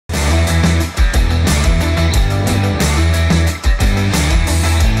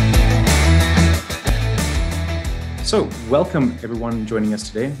So, welcome everyone joining us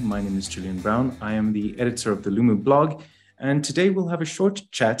today. My name is Julian Brown. I am the editor of the Lumu blog, and today we'll have a short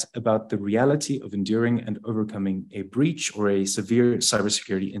chat about the reality of enduring and overcoming a breach or a severe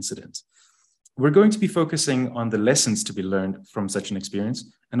cybersecurity incident. We're going to be focusing on the lessons to be learned from such an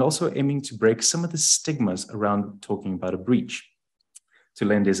experience and also aiming to break some of the stigmas around talking about a breach. To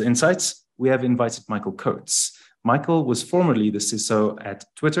lend his insights, we have invited Michael Coates. Michael was formerly the CISO at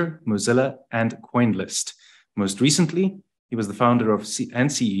Twitter, Mozilla, and CoinList. Most recently, he was the founder and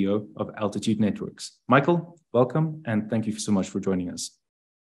CEO of Altitude Networks. Michael, welcome, and thank you so much for joining us.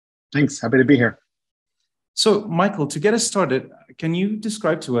 Thanks, happy to be here. So, Michael, to get us started, can you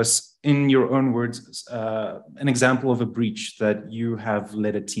describe to us, in your own words, an example of a breach that you have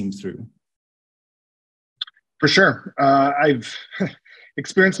led a team through? For sure. I've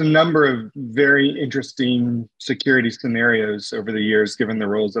experienced a number of very interesting security scenarios over the years, given the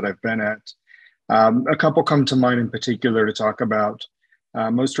roles that I've been at. A couple come to mind in particular to talk about.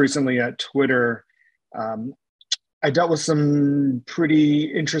 Most recently at Twitter, I dealt with some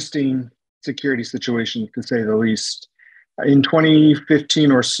pretty interesting security situations, to say the least. In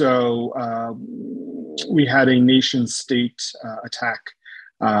 2015 or so, we had a nation-state attack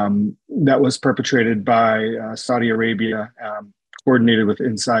that was perpetrated by Saudi Arabia, coordinated with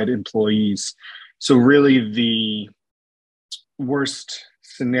inside employees. So really the worst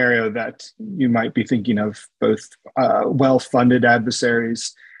scenario that you might be thinking of, both well-funded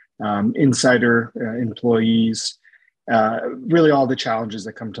adversaries, insider employees, really all the challenges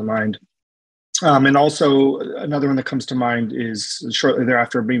that come to mind. And also another one that comes to mind is shortly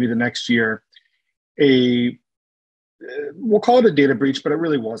thereafter, maybe the next year, we'll call it a data breach, but it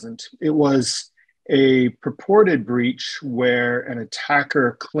really wasn't. It was a purported breach where an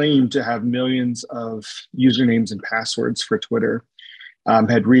attacker claimed to have millions of usernames and passwords for Twitter.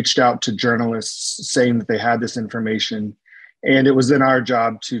 Had reached out to journalists saying that they had this information. And it was then our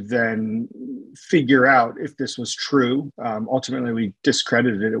job to then figure out if this was true. Ultimately, we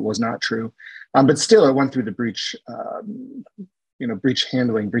discredited it. It was not true. But still, it went through the breach, breach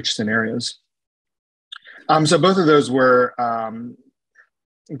handling, breach scenarios. So both of those were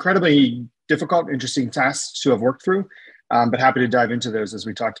incredibly difficult, interesting tasks to have worked through, but happy to dive into those as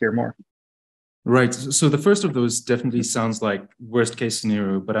we talk here more. Right. So the first of those definitely sounds like worst case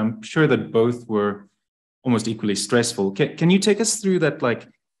scenario, but I'm sure that both were almost equally stressful. Can you take us through that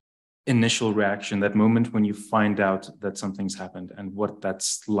initial reaction, that moment when you find out that something's happened and what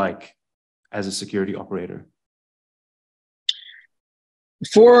that's like as a security operator?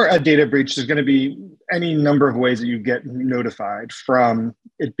 For a data breach, there's going to be any number of ways that you get notified, from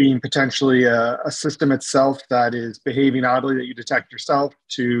it being potentially a system itself that is behaving oddly that you detect yourself,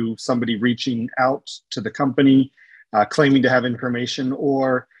 to somebody reaching out to the company, claiming to have information,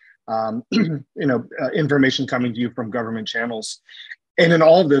 or information coming to you from government channels. And in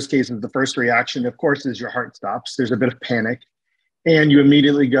all of those cases, the first reaction, of course, is your heart stops. There's a bit of panic, and you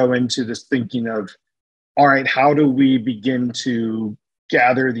immediately go into this thinking of, all right, how do we begin to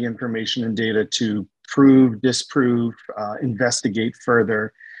gather the information and data to prove, disprove, investigate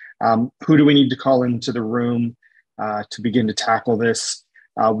further? Who do we need to call into the room to begin to tackle this?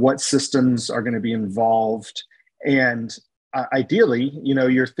 What systems are going to be involved? And ideally,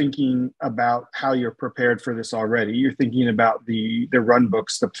 you're thinking about how you're prepared for this already. You're thinking about the run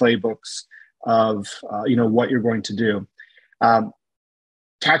books, the playbooks of what you're going to do.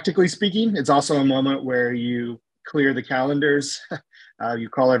 Tactically speaking, it's also a moment where you clear the calendars. You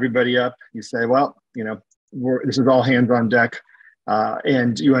call everybody up. You say, well, this is all hands on deck.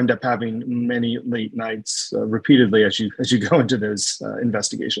 And you end up having many late nights repeatedly as you go into those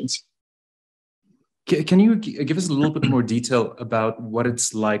investigations. Can you give us a little bit more detail about what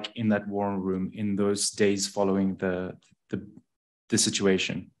it's like in that war room in those days following the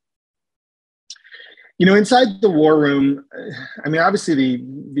situation? Inside the war room, obviously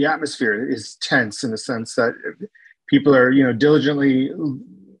the atmosphere is tense in the sense that people are, diligently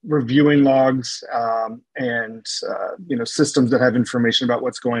reviewing logs and systems that have information about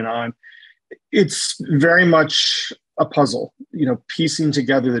what's going on. It's very much a puzzle, piecing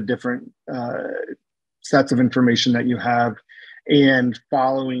together the different sets of information that you have and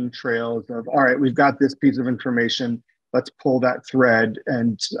following trails of, all right, we've got this piece of information, let's pull that thread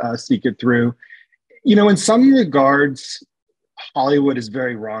and seek it through. In some regards, Hollywood is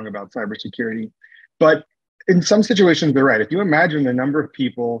very wrong about cybersecurity, but in some situations, they're right. If you imagine the number of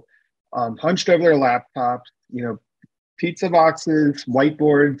people hunched over their laptops, pizza boxes,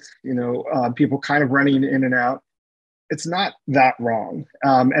 whiteboards, people kind of running in and out, it's not that wrong.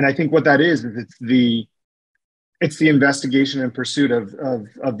 And I think what that is it's the investigation and pursuit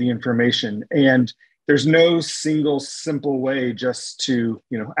of the information. And there's no single simple way just to,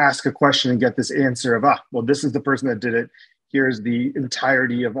 ask a question and get this answer of, well, this is the person that did it. Here's the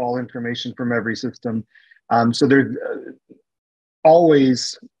entirety of all information from every system. So there's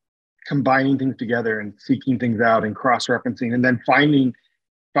always combining things together and seeking things out and cross-referencing, and then finding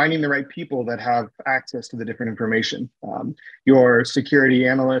the right people that have access to the different information. Your security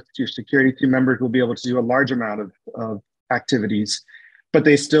analysts, your security team members will be able to do a large amount of activities, but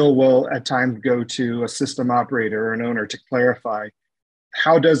they still will at times go to a system operator or an owner to clarify,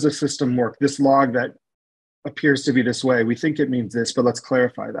 how does the system work? This log that appears to be this way, we think it means this, but let's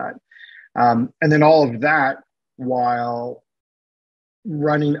clarify that. And then all of that while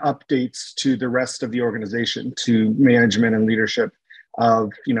running updates to the rest of the organization, to management and leadership of,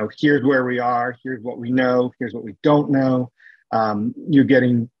 here's where we are, here's what we know, here's what we don't know. You're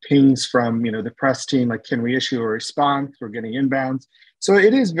getting pings from, the press team, like, can we issue a response? We're getting inbounds. So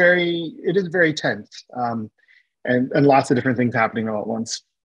it is very tense, and lots of different things happening all at once.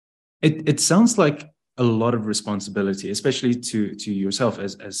 It sounds like a lot of responsibility, especially to yourself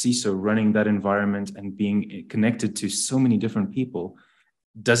as CISO, running that environment and being connected to so many different people.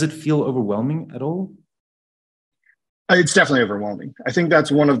 Does it feel overwhelming at all? It's definitely overwhelming. I think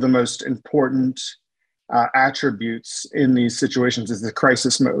that's one of the most important attributes in these situations is the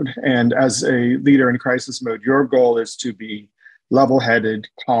crisis mode. And as a leader in crisis mode, your goal is to be level-headed,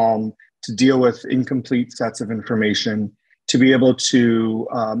 calm, to deal with incomplete sets of information, to be able to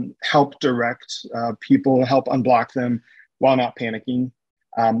help direct people, help unblock them while not panicking,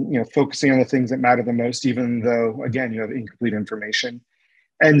 focusing on the things that matter the most, even though, again, you have incomplete information.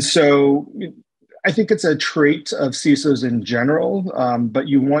 And so I think it's a trait of CISOs in general, but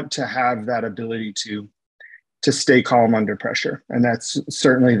you want to have that ability to stay calm under pressure. And that's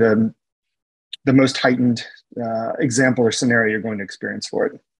certainly the most heightened example or scenario you're going to experience for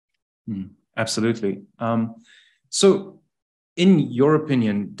it. Absolutely. So in your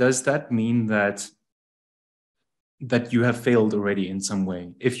opinion, does that mean that you have failed already in some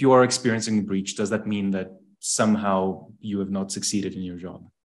way? If you are experiencing a breach, does that mean that somehow you have not succeeded in your job?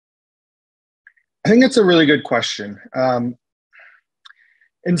 I think it's a really good question.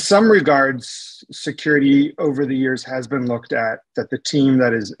 In some regards, security over the years has been looked at that the team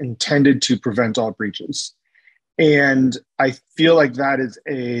that is intended to prevent all breaches. And I feel like that is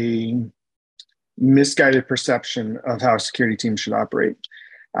a misguided perception of how a security team should operate.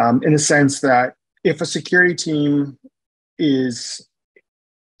 In the sense that if a security team is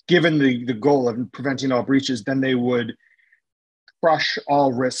given the goal of preventing all breaches, then they would crush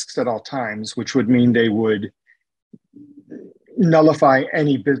all risks at all times, which would mean they would nullify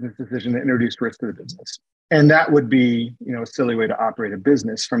any business decision that introduced risk to the business. And that would be, a silly way to operate a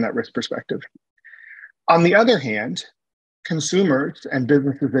business from that risk perspective. On the other hand, consumers and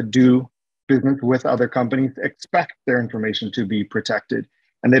businesses that do business with other companies expect their information to be protected,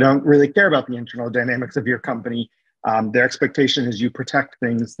 and they don't really care about the internal dynamics of your company. Their expectation is you protect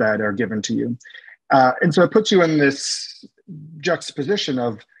things that are given to you. And so it puts you in this juxtaposition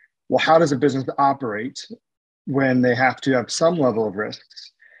of, well, how does a business operate when they have to have some level of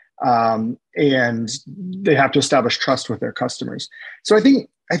risks, and they have to establish trust with their customers? So I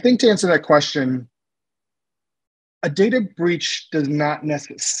think to answer that question, a data breach does not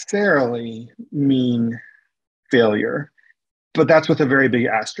necessarily mean failure, but that's with a very big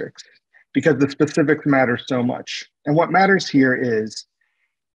asterisk, because the specifics matter so much. And what matters here is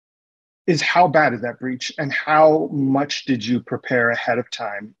how bad is that breach and how much did you prepare ahead of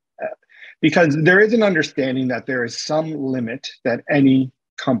time? Because there is an understanding that there is some limit that any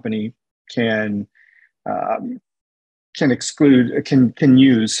company can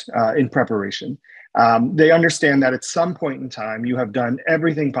use in preparation. They understand that at some point in time, you have done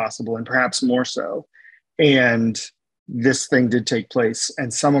everything possible and perhaps more so, and this thing did take place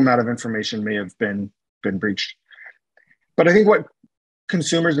and some amount of information may have been breached. But I think what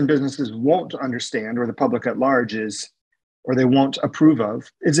consumers and businesses won't understand, or the public at large is, or they won't approve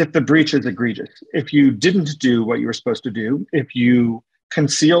of, is if the breach is egregious. If you didn't do what you were supposed to do, if you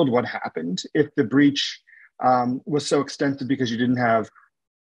concealed what happened, if the breach was so extensive because you didn't have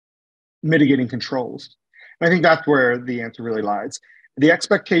mitigating controls. And I think that's where the answer really lies. The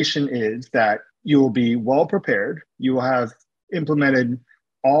expectation is that you will be well prepared. You will have implemented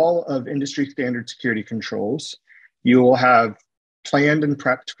all of industry standard security controls. You will have planned and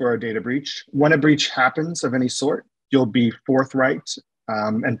prepped for a data breach. When a breach happens of any sort, you'll be forthright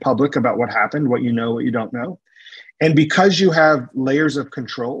and public about what happened, what you know, what you don't know. And because you have layers of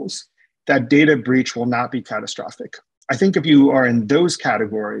controls, that data breach will not be catastrophic. I think if you are in those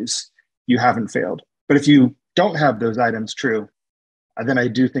categories, you haven't failed. But if you don't have those items true, then I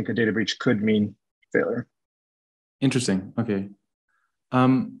do think a data breach could mean failure. Interesting. Okay.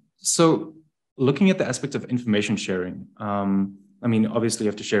 So looking at the aspect of information sharing, I mean, obviously you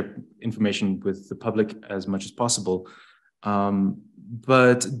have to share information with the public as much as possible.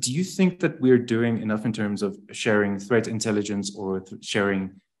 But do you think that we're doing enough in terms of sharing threat intelligence or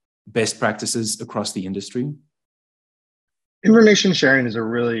sharing best practices across the industry? Information sharing is a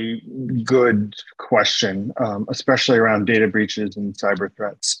really good question, especially around data breaches and cyber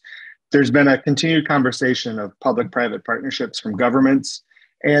threats. There's been a continued conversation of public-private partnerships from governments,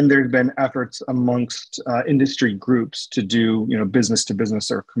 and there's been efforts amongst industry groups to do, business-to-business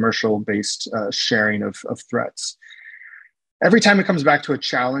or commercial-based sharing of threats. Every time it comes back to a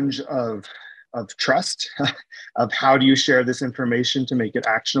challenge of trust, of how do you share this information to make it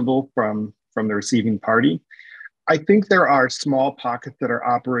actionable from the receiving party. I think there are small pockets that are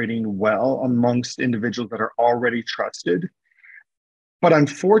operating well amongst individuals that are already trusted. But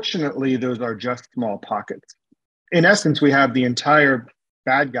unfortunately, those are just small pockets. In essence, we have the entire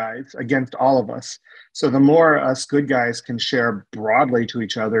bad guys against all of us. So the more us good guys can share broadly to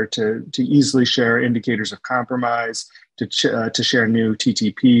each other to easily share indicators of compromise, to share new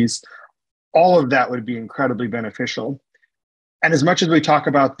TTPs, all of that would be incredibly beneficial. And as much as we talk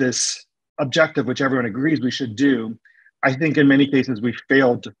about this objective, which everyone agrees we should do, I think in many cases we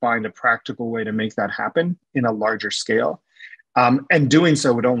failed to find a practical way to make that happen in a larger scale. And doing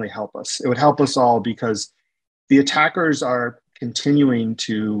so would only help us. It would help us all because the attackers are continuing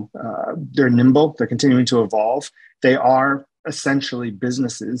to, they're nimble, they're continuing to evolve. They are essentially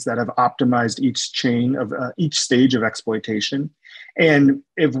businesses that have optimized each chain of each stage of exploitation. And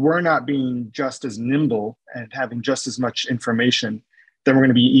if we're not being just as nimble and having just as much information, then we're going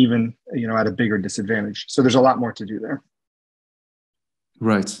to be even, at a bigger disadvantage. So there's a lot more to do there.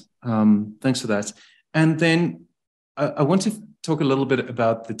 Right. Thanks for that. And then I want to talk a little bit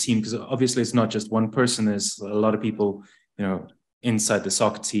about the team, because obviously it's not just one person. There's a lot of people, inside the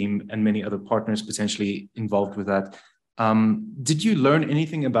SOC team and many other partners potentially involved with that. Did you learn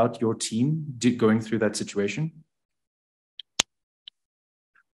anything about your team going through that situation?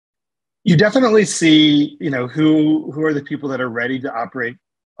 You definitely see, who are the people that are ready to operate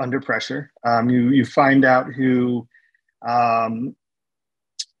under pressure. You find out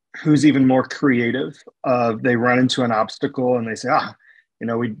who's even more creative. They run into an obstacle and they say,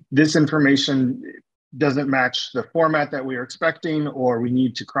 this information doesn't match the format that we are expecting, or we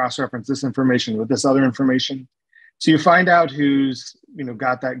need to cross-reference this information with this other information. So you find out who's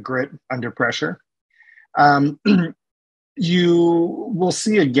got that grit under pressure. You will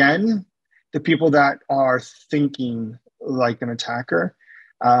see again the people that are thinking like an attacker,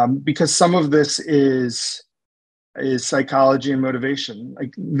 because some of this is psychology and motivation.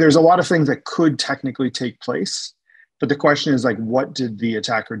 Like, there's a lot of things that could technically take place, but the question is, like, what did the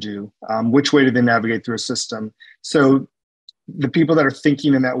attacker do? Which way did they navigate through a system? So the people that are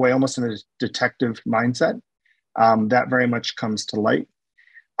thinking in that way, almost in a detective mindset, that very much comes to light.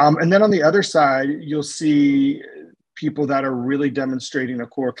 And then on the other side, you'll see people that are really demonstrating a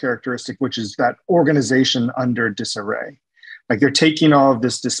core characteristic, which is that organization under disarray. Like, they're taking all of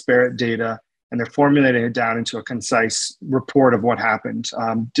this disparate data and they're formulating it down into a concise report of what happened,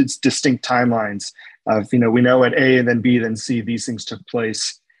 distinct timelines of, we know at A and then B, then C, these things took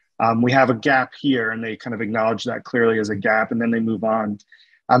place. We have a gap here, and they kind of acknowledge that clearly as a gap, and then they move on.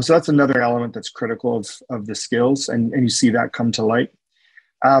 So that's another element that's critical of the skills, and you see that come to light.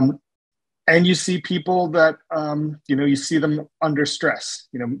 And you see people that, you see them under stress.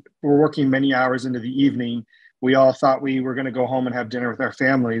 We're working many hours into the evening. We all thought we were going to go home and have dinner with our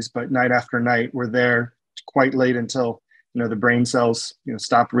families, but night after night, we're there quite late until, the brain cells,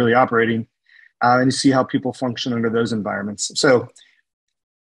 stop really operating. And you see how people function under those environments. So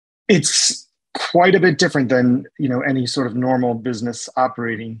it's quite a bit different than, any sort of normal business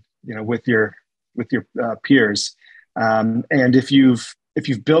operating, with your peers. And if you've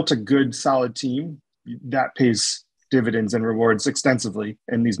built a good, solid team, that pays dividends and rewards extensively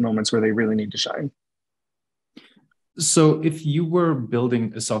in these moments where they really need to shine. So if you were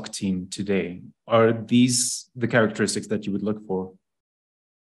building a SOC team today, are these the characteristics that you would look for?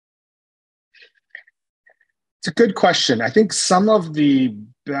 It's a good question. I think some of the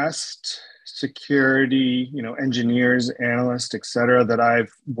best security, engineers, analysts, et cetera, that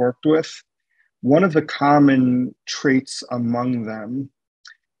I've worked with, one of the common traits among them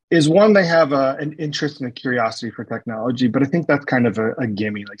is, one, they have an interest and a curiosity for technology, but I think that's kind of a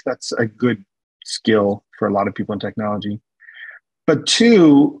gimme. Like, that's a good skill for a lot of people in technology. But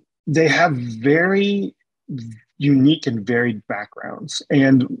two, they have very unique and varied backgrounds.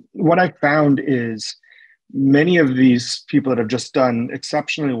 And what I found is many of these people that have just done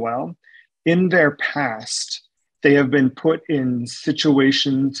exceptionally well, in their past, they have been put in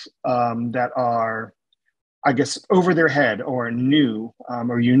situations that are, I guess, over their head or new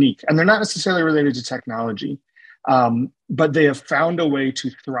or unique. And they're not necessarily related to technology, but they have found a way to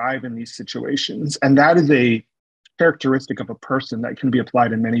thrive in these situations. And that is a characteristic of a person that can be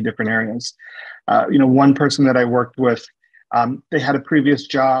applied in many different areas. One person that I worked with, they had a previous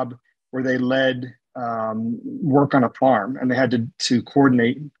job where they led work on a farm, and they had to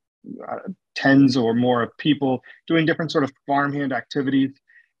coordinate tens or more of people doing different sort of farmhand activities.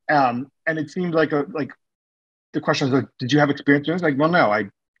 And it seemed like the question was like, did you have experience? I was like, well, no, I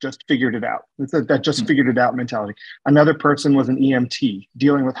just figured it out. It's that just figured it out mentality. Another person was an EMT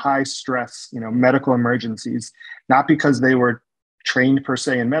dealing with high stress, medical emergencies, not because they were trained per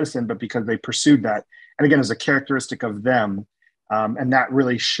se in medicine, but because they pursued that. And again, as a characteristic of them. And that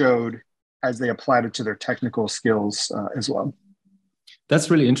really showed as they applied it to their technical skills as well. That's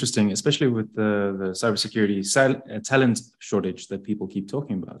really interesting, especially with the cybersecurity talent shortage that people keep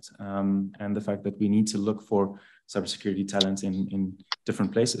talking about, and the fact that we need to look for cybersecurity talent in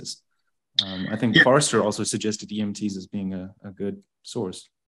different places. I think Forrester also suggested EMTs as being a good source.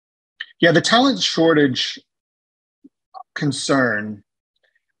 Yeah, the talent shortage concern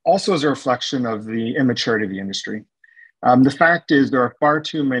also is a reflection of the immaturity of the industry. The fact is there are far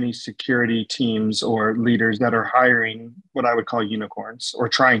too many security teams or leaders that are hiring what I would call unicorns, or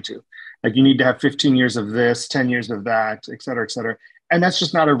trying to. Like, you need to have 15 years of this, 10 years of that, et cetera, et cetera. And that's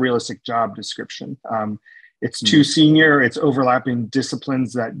just not a realistic job description. It's too senior, it's overlapping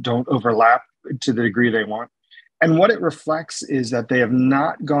disciplines that don't overlap to the degree they want. And what it reflects is that they have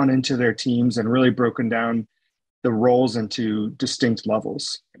not gone into their teams and really broken down the roles into distinct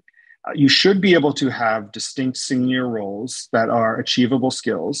levels. You should be able to have distinct senior roles that are achievable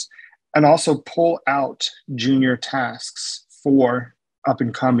skills, and also pull out junior tasks for up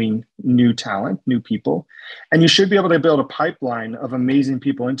and coming new talent, new people. And you should be able to build a pipeline of amazing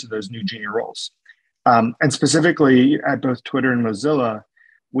people into those new junior roles. And specifically at both Twitter and Mozilla,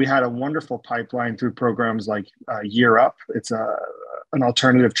 we had a wonderful pipeline through programs like Year Up. It's an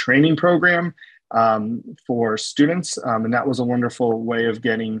alternative training program for students. And that was a wonderful way of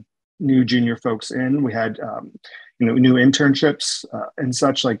getting new junior folks in. We had, new internships and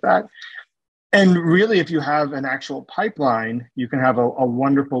such like that. And really, if you have an actual pipeline, you can have a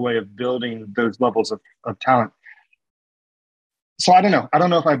wonderful way of building those levels of talent. So I don't know. I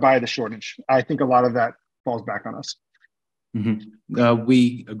don't know if I buy the shortage. I think a lot of that falls back on us. Mm-hmm.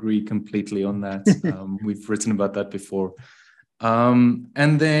 We agree completely on that. We've written about that before. And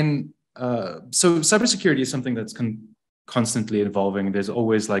then, so cybersecurity is something that's constantly evolving. There's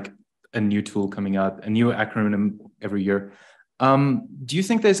always like a new tool coming out, a new acronym every year. Do you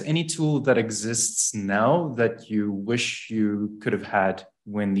think there's any tool that exists now that you wish you could have had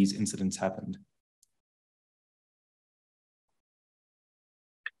when these incidents happened?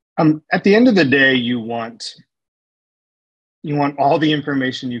 At the end of the day, you want all the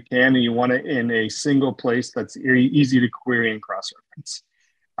information you can, and you want it in a single place that's easy to query and cross-reference.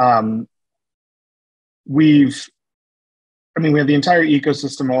 We have the entire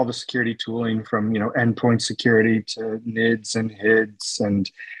ecosystem, all the security tooling from, endpoint security to NIDS and HIDS and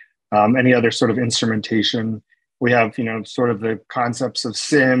any other sort of instrumentation. We have, sort of the concepts of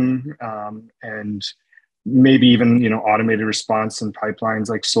SIM and maybe even, automated response and pipelines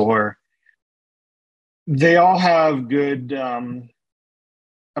like SOAR. They all have good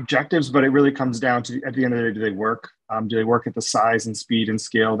objectives, but it really comes down to, at the end of the day, do they work? Do they work at the size and speed and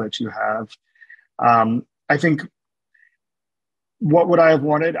scale that you have? I think, what would I have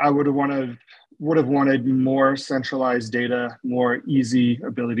wanted? I would have wanted more centralized data, more easy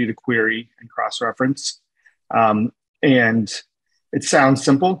ability to query and cross-reference. And it sounds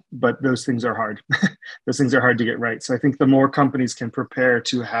simple, but those things are hard. Those things are hard to get right. So I think the more companies can prepare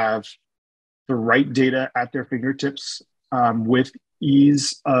to have the right data at their fingertips with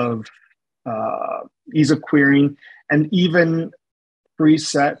ease of querying, and even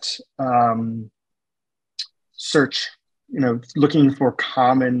preset search, looking for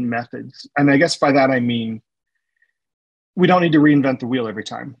common methods. And I guess by that I mean, we don't need to reinvent the wheel every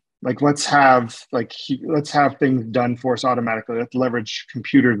time. Let's have things done for us automatically. Let's leverage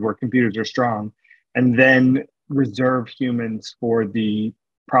computers where computers are strong, and then reserve humans for the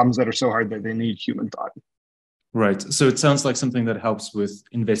problems that are so hard that they need human thought. Right. So it sounds like something that helps with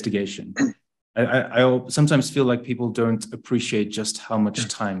investigation. I sometimes feel like people don't appreciate just how much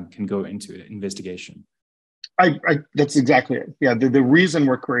time can go into an investigation. That's exactly it. Yeah, the reason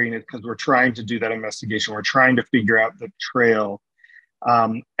we're querying it because we're trying to do that investigation. We're trying to figure out the trail,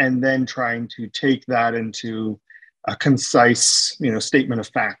 and then trying to take that into a concise, statement of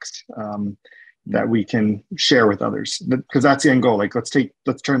facts that we can share with others, because that's the end goal. Like, let's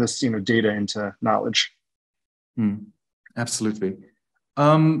turn this, data into knowledge. Absolutely.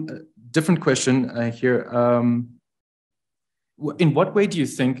 Different question here. In what way do you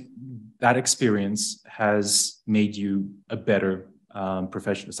think that experience has made you a better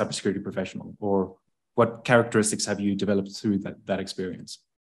cybersecurity professional, or what characteristics have you developed through that experience?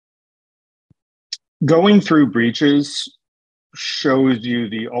 Going through breaches shows you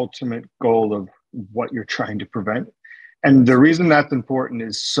the ultimate goal of what you're trying to prevent. And the reason that's important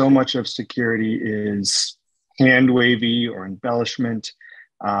is so much of security is hand wavy or embellishment,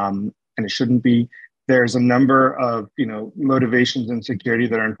 and it shouldn't be. There's a number of motivations in security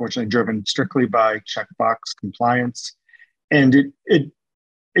that are unfortunately driven strictly by checkbox compliance, and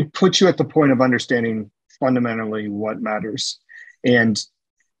it puts you at the point of understanding fundamentally what matters. And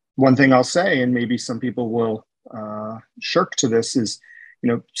one thing I'll say, and maybe some people will shirk to this, is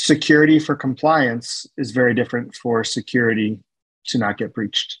security for compliance is very different for security to not get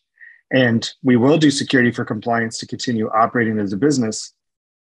breached. And we will do security for compliance to continue operating as a business,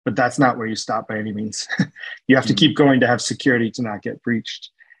 but that's not where you stop by any means. You have to keep going to have security to not get breached.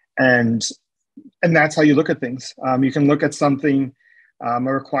 And that's how you look at things. You can look at something, a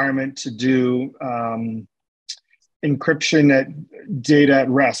requirement to do encryption at data at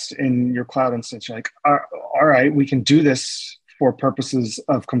rest in your cloud instance. You're like, all right, we can do this for purposes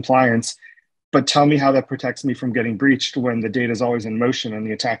of compliance, but tell me how that protects me from getting breached when the data is always in motion and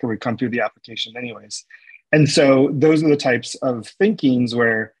the attacker would come through the application anyways. And so those are the types of thinkings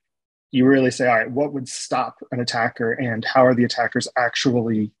where you really say, all right, what would stop an attacker, and how are the attackers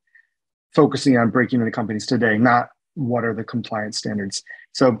actually focusing on breaking into companies today, not what are the compliance standards.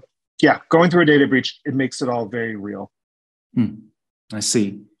 So yeah, going through a data breach, it makes it all very real. I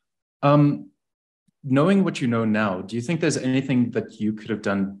see. Knowing what you know now, do you think there's anything that you could have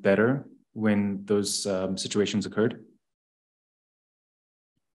done better when those situations occurred?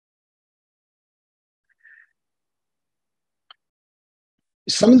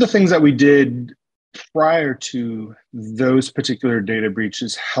 Some of the things that we did prior to those particular data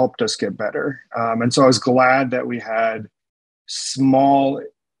breaches helped us get better. And so I was glad that we had small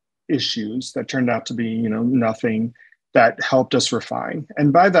issues that turned out to be, nothing, that helped us refine.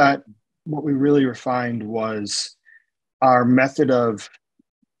 And by that, what we really refined was our method of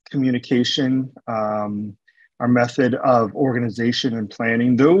communication, our method of organization and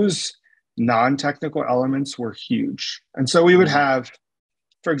planning. Those non-technical elements were huge. And so we would have,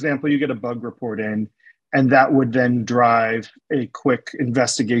 for example, you get a bug report in, and that would then drive a quick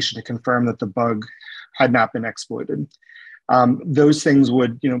investigation to confirm that the bug had not been exploited. Those things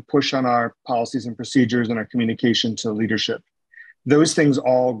would, push on our policies and procedures and our communication to leadership. Those things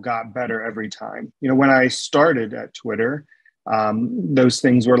all got better every time. When I started at Twitter, those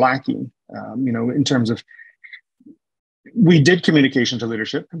things were lacking, in terms of, we did communication to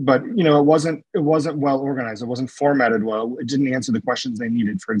leadership, but it wasn't well organized. It wasn't formatted well. It didn't answer the questions they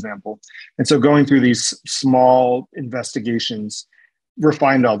needed, for example. And so going through these small investigations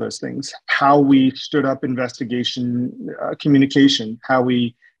refined all those things. How we stood up investigation, communication, how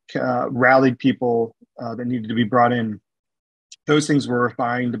we rallied people that needed to be brought in. Those things were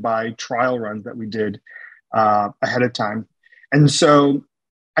refined by trial runs that we did ahead of time. And so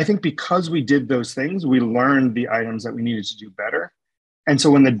I think because we did those things, we learned the items that we needed to do better. And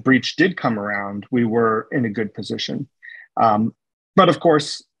so when the breach did come around, we were in a good position. But of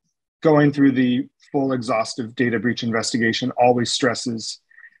course, going through the full exhaustive data breach investigation always stresses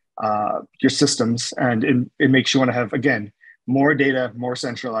your systems, and it makes you want to have, again, more data, more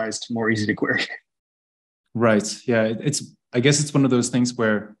centralized, more easy to query. Right. Yeah. I guess it's one of those things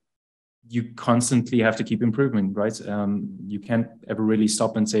where you constantly have to keep improving, right? You can't ever really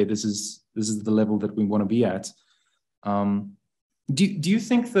stop and say, this is the level that we want to be at. Do you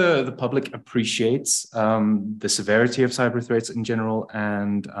think the public appreciates the severity of cyber threats in general?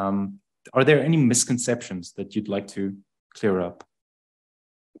 And are there any misconceptions that you'd like to clear up?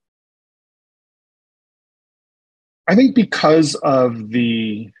 I think because of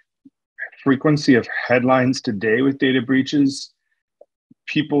the frequency of headlines today with data breaches,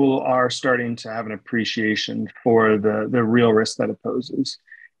 people are starting to have an appreciation for the real risk that it poses.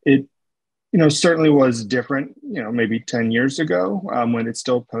 It, certainly was different, maybe 10 years ago when it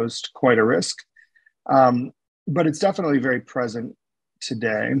still posed quite a risk. But it's definitely very present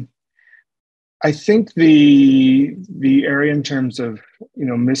today. I think the area in terms of,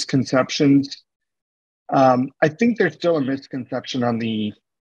 misconceptions, I think there's still a misconception on the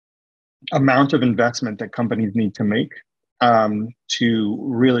amount of investment that companies need to make to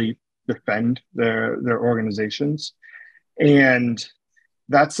really defend their organizations. And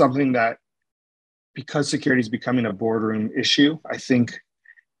that's something that, because security is becoming a boardroom issue, I think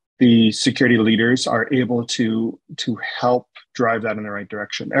the security leaders are able to help drive that in the right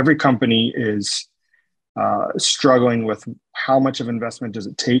direction. Every company is struggling with how much of investment does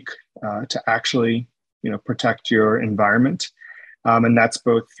it take to actually, protect your environment, and that's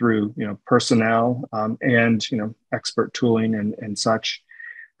both through personnel and expert tooling and such.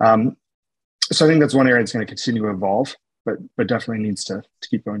 So I think that's one area that's going to continue to evolve, but definitely needs to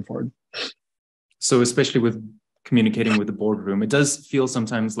keep going forward. So especially with communicating with the boardroom, it does feel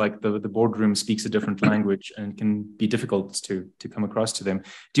sometimes like the boardroom speaks a different language and can be difficult to come across to them.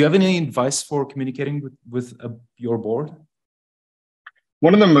 Do you have any advice for communicating with your board?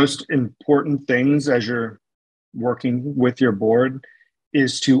 One of the most important things as you're working with your board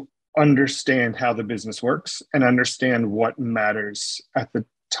is to understand how the business works and understand what matters at the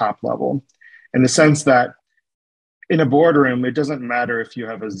top level. In the sense that in a boardroom, it doesn't matter if you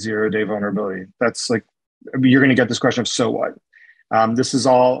have a 0-day vulnerability. That's like, you're going to get this question of, so what? This is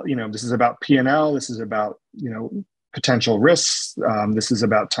all, this is about P&L. This is about, potential risks. This is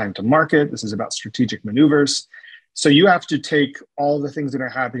about time to market. This is about strategic maneuvers. So you have to take all the things that are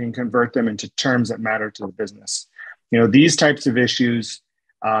happening and convert them into terms that matter to the business. These types of issues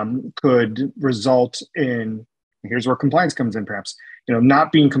could result in, here's where compliance comes in perhaps,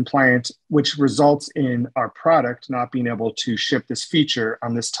 not being compliant, which results in our product not being able to ship this feature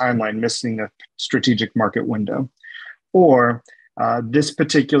on this timeline, missing a strategic market window. Or this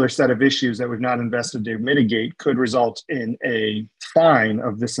particular set of issues that we've not invested to mitigate could result in a fine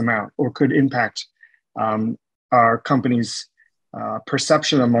of this amount, or could impact our company's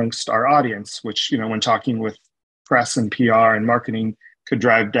perception amongst our audience, which, when talking with press and PR and marketing, could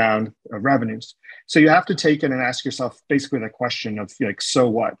drive down revenues. So you have to take it and ask yourself basically the question of so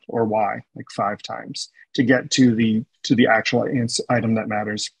what or why, 5 times to get to the actual item that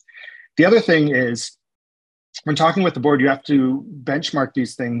matters. The other thing is, when talking with the board, you have to benchmark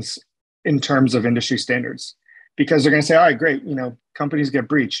these things in terms of industry standards, because they're going to say, all right, great, companies get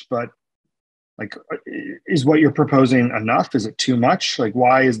breached, but is what you're proposing enough? Is it too much?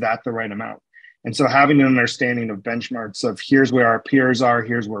 Why is that the right amount? And so having an understanding of benchmarks of, here's where our peers are,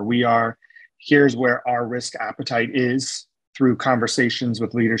 here's where we are, here's where our risk appetite is through conversations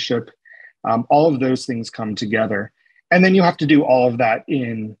with leadership, all of those things come together. And then you have to do all of that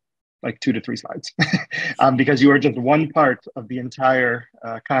in 2 to 3 slides because you are just one part of the entire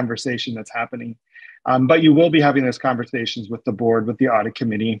conversation that's happening. But you will be having those conversations with the board, with the audit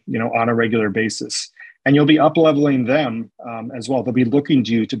committee, on a regular basis. And you'll be up-leveling them as well. They'll be looking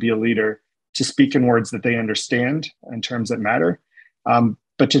to you to be a leader, to speak in words that they understand in terms that matter.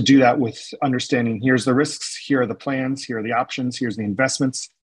 But to do that with understanding, here's the risks, here are the plans, here are the options, here's the investments,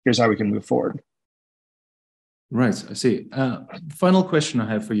 here's how we can move forward. Right, I see. Final question I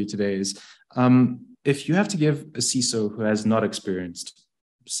have for you today is, if you have to give a CISO who has not experienced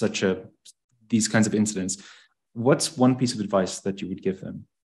these kinds of incidents, what's one piece of advice that you would give them?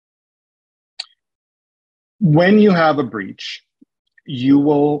 When you have a breach, you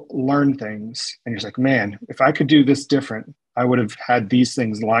will learn things and you're like, man, if I could do this different, I would have had these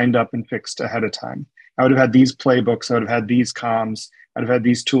things lined up and fixed ahead of time. I would have had these playbooks. I would have had these comms. I'd have had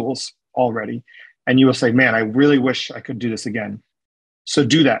these tools already. And you will say, man, I really wish I could do this again. So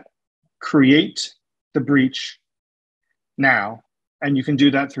do that. Create the breach now. And you can do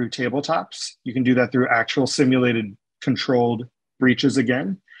that through tabletops. You can do that through actual simulated controlled breaches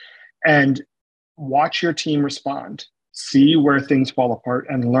again. And watch your team respond. See where things fall apart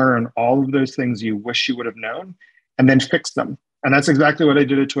and learn all of those things you wish you would have known, and then fix them. And that's exactly what I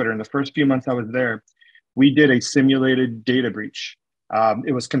did at Twitter. In the first few months I was there, we did a simulated data breach.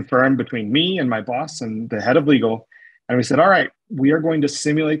 It was confirmed between me and my boss and the head of legal. And we said, all right, we are going to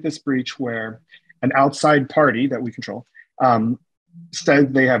simulate this breach where an outside party that we control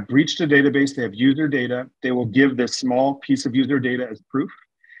said they have breached a database, they have user data, they will give this small piece of user data as proof.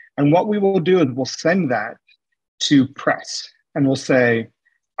 And what we will do is we'll send that to press and we'll say,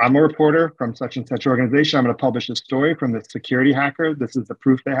 I'm a reporter from such and such organization. I'm going to publish a story from the security hacker. This is the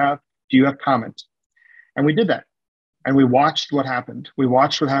proof they have. Do you have comment? And we did that. And we watched what happened. We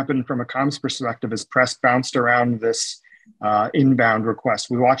watched what happened from a comms perspective as press bounced around this inbound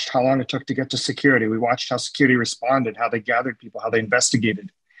request. We watched how long it took to get to security. We watched how security responded, how they gathered people, how they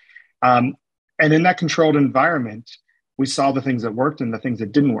investigated. And in that controlled environment, we saw the things that worked and the things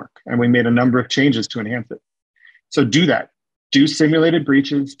that didn't work. And we made a number of changes to enhance it. So do that. Do simulated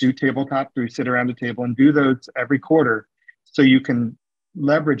breaches, do tabletop, do sit around a table, and do those every quarter so you can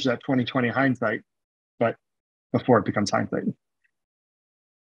leverage that 2020 hindsight, but before it becomes hindsight.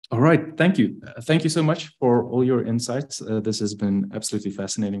 All right. Thank you. Thank you so much for all your insights. This has been absolutely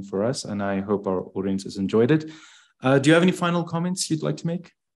fascinating for us, and I hope our audience has enjoyed it. Do you have any final comments you'd like to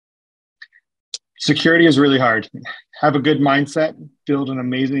make? Security is really hard. Have a good mindset, build an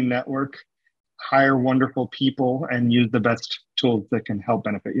amazing network, hire wonderful people, and use the best tools that can help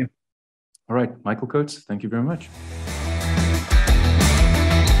benefit you. All right, Michael Coates, thank you very much.